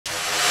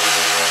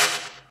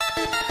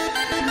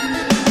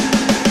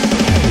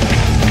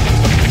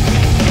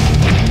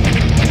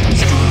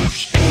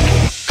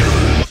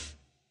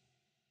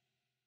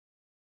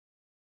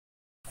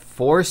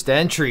Forced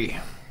Entry.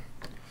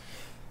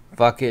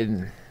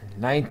 Fucking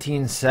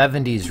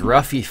 1970s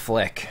roughie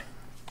flick.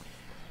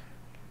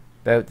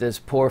 About this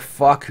poor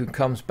fuck who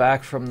comes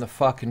back from the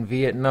fucking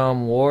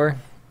Vietnam War.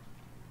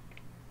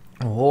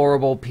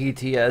 Horrible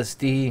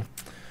PTSD.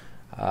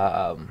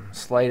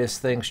 Slightest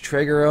things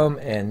trigger him,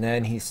 and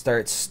then he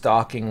starts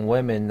stalking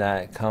women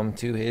that come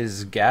to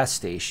his gas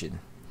station.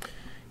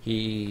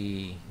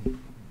 He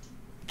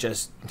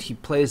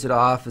plays it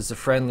off as a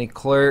friendly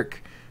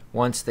clerk.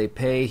 Once they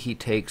pay, he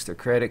takes their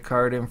credit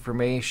card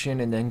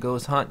information and then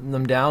goes hunting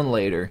them down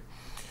later.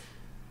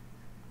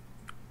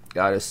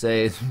 Gotta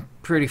say, it's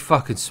pretty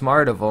fucking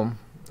smart of him.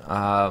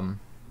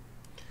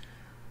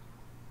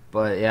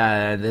 But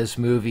yeah, this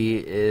movie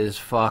is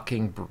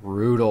fucking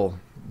brutal.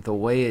 The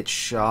way it's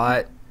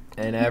shot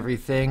and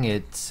everything,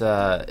 it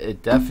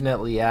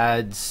definitely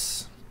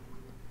adds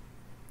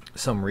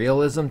some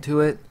realism to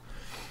it.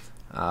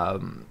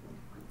 The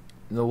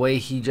way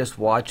he just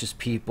watches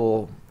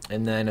people,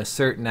 and then a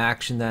certain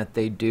action that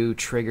they do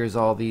triggers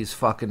all these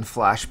fucking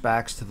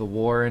flashbacks to the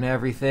war and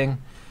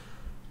everything.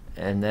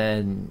 And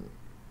then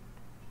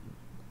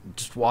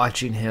just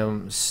watching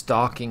him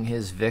stalking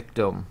his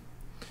victim,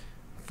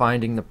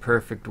 finding the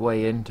perfect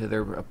way into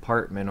their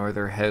apartment or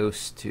their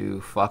house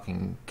to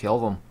fucking kill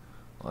them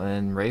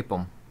and rape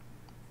them.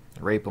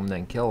 Rape them,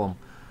 then kill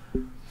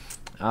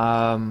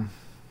them.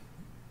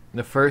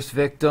 The first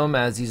victim,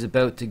 as he's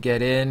about to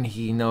get in,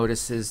 he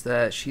notices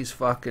that she's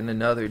fucking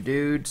another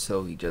dude,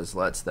 so he just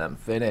lets them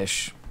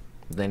finish.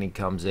 Then he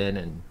comes in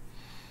and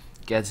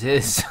gets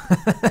his.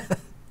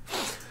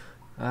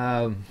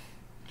 Then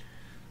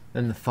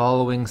the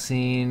following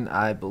scene,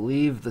 I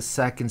believe the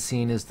second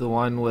scene is the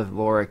one with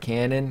Laura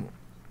Cannon,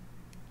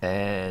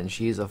 and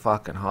she's a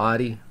fucking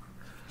hottie.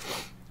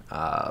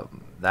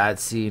 That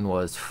scene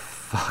was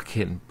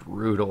fucking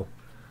brutal.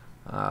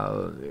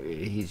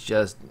 He's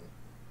just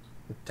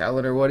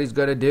telling her what he's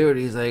gonna do, and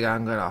he's like,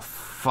 I'm gonna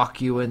fuck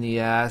you in the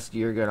ass,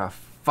 you're gonna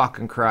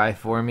fucking cry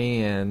for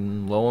me,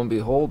 and lo and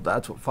behold,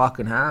 that's what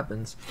fucking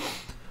happens.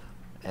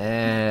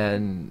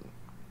 And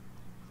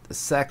the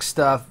sex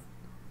stuff,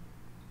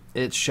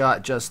 it's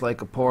shot just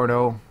like a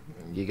porno.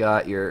 You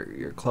got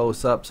your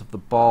close-ups of the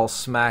ball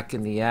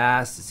smacking the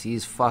ass as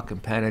he's fucking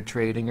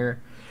penetrating her.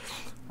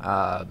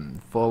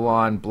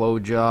 Full-on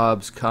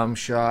blowjobs, cum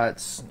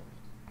shots.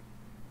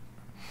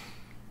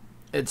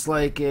 It's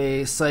like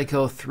a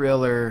psycho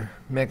thriller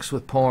mixed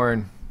with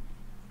porn.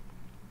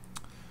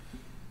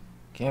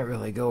 Can't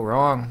really go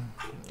wrong.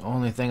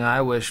 Only thing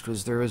I wished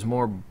was there was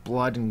more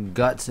blood and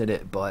guts in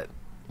it, but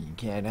you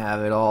can't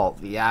have it all.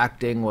 The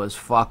acting was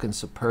fucking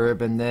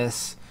superb in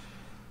this.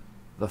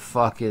 The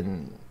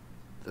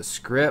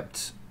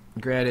script,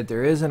 granted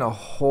there isn't a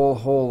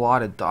whole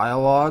lot of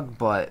dialogue,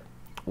 but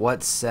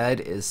what's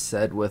said is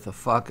said with a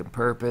fucking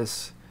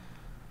purpose.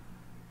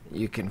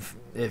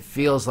 It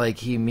feels like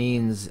he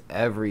means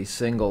every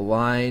single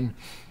line.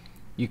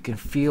 You can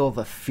feel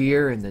the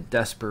fear and the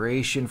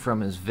desperation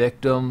from his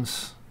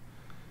victims.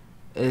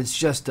 It's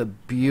just a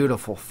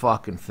beautiful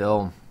fucking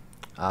film.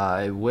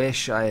 I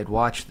wish I had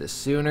watched this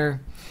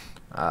sooner.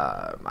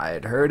 I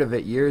had heard of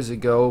it years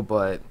ago,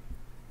 but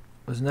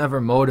was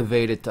never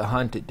motivated to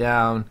hunt it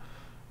down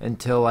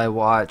until I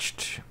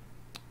watched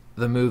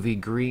the movie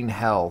Green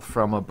Hell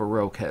from a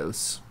Baroque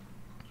House.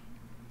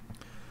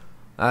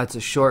 It's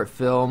a short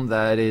film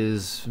that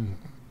is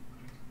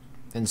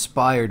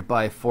inspired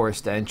by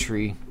Forced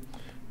Entry,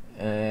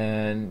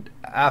 and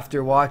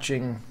after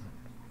watching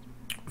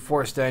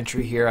Forced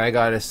Entry here, I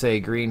gotta say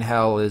Green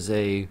Hell is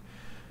a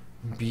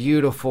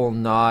beautiful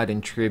nod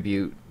and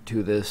tribute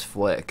to this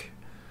flick.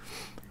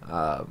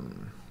 I've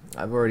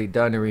already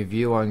done a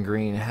review on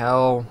Green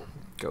Hell.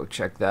 Go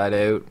check that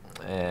out,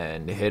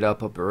 and hit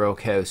up a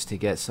Baroque House to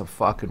get some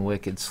fucking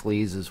wicked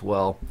sleaze as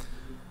well.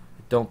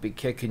 Don't be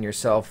kicking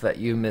yourself that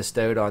you missed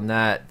out on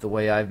that the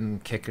way I've been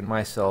kicking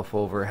myself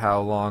over how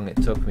long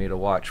it took me to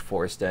watch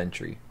Forced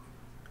Entry.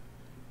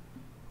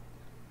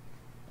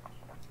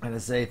 And I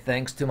say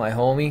thanks to my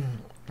homie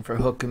for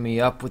hooking me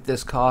up with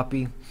this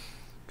copy,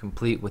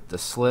 complete with the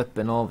slip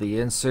and all the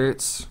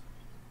inserts.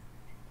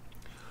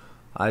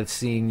 I've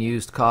seen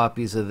used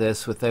copies of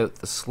this without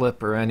the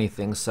slip or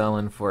anything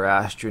selling for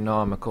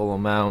astronomical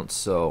amounts,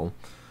 so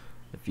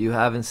if you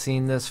haven't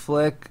seen this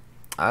flick,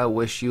 I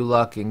wish you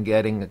luck in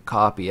getting a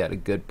copy at a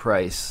good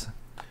price.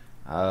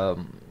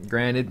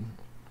 Granted,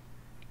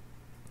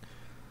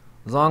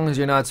 as long as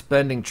you're not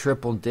spending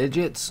triple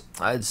digits,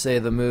 I'd say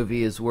the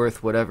movie is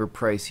worth whatever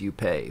price you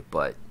pay,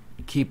 but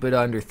keep it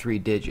under 3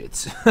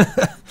 digits.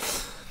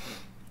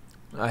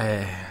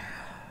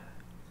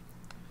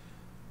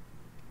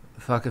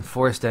 Fucking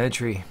Forced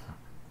Entry.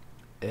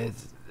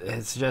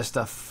 It's just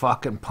a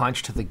fucking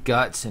punch to the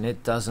guts, and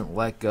it doesn't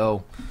let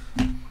go.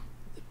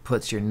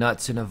 Puts your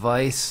nuts in a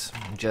vice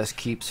and just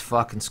keeps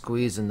fucking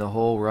squeezing the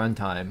whole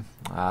runtime,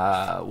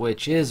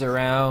 which is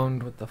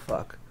around, what the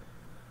fuck,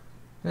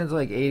 it's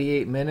like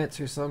 88 minutes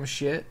or some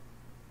shit.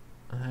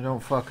 I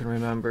don't fucking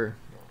remember,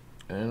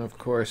 and of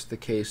course the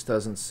case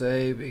doesn't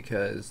say,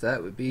 because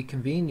that would be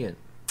convenient.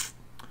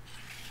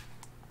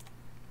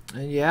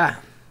 And yeah,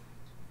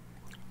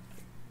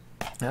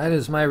 that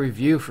is my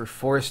review for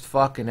Forced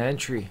Fucking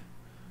Entry.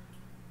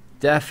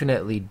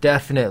 Definitely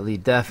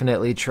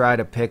try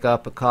to pick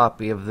up a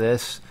copy of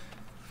this.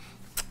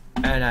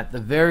 And at the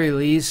very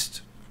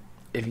least,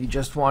 if you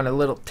just want a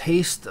little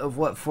taste of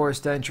what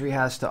Forced Entry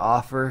has to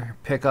offer,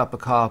 pick up a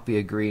copy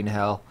of Green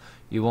Hell.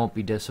 You won't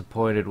be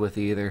disappointed with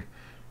either.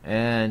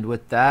 And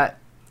with that,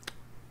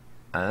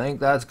 I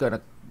think that's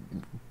gonna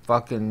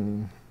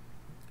fucking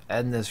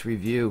end this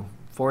review.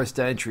 Forced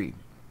Entry,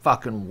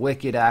 fucking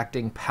wicked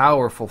acting,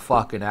 powerful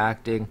fucking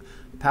acting,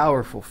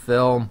 powerful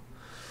film.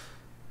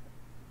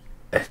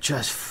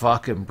 Just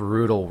fucking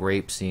brutal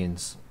rape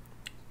scenes.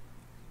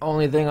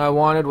 Only thing I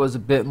wanted was a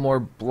bit more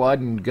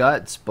blood and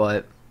guts,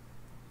 but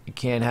you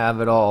can't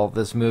have it all.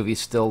 This movie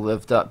still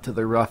lived up to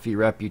the roughie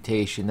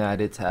reputation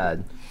that it's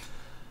had.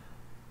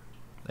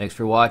 Thanks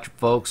for watching,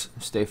 folks.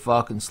 Stay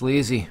fucking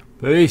sleazy.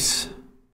 Peace.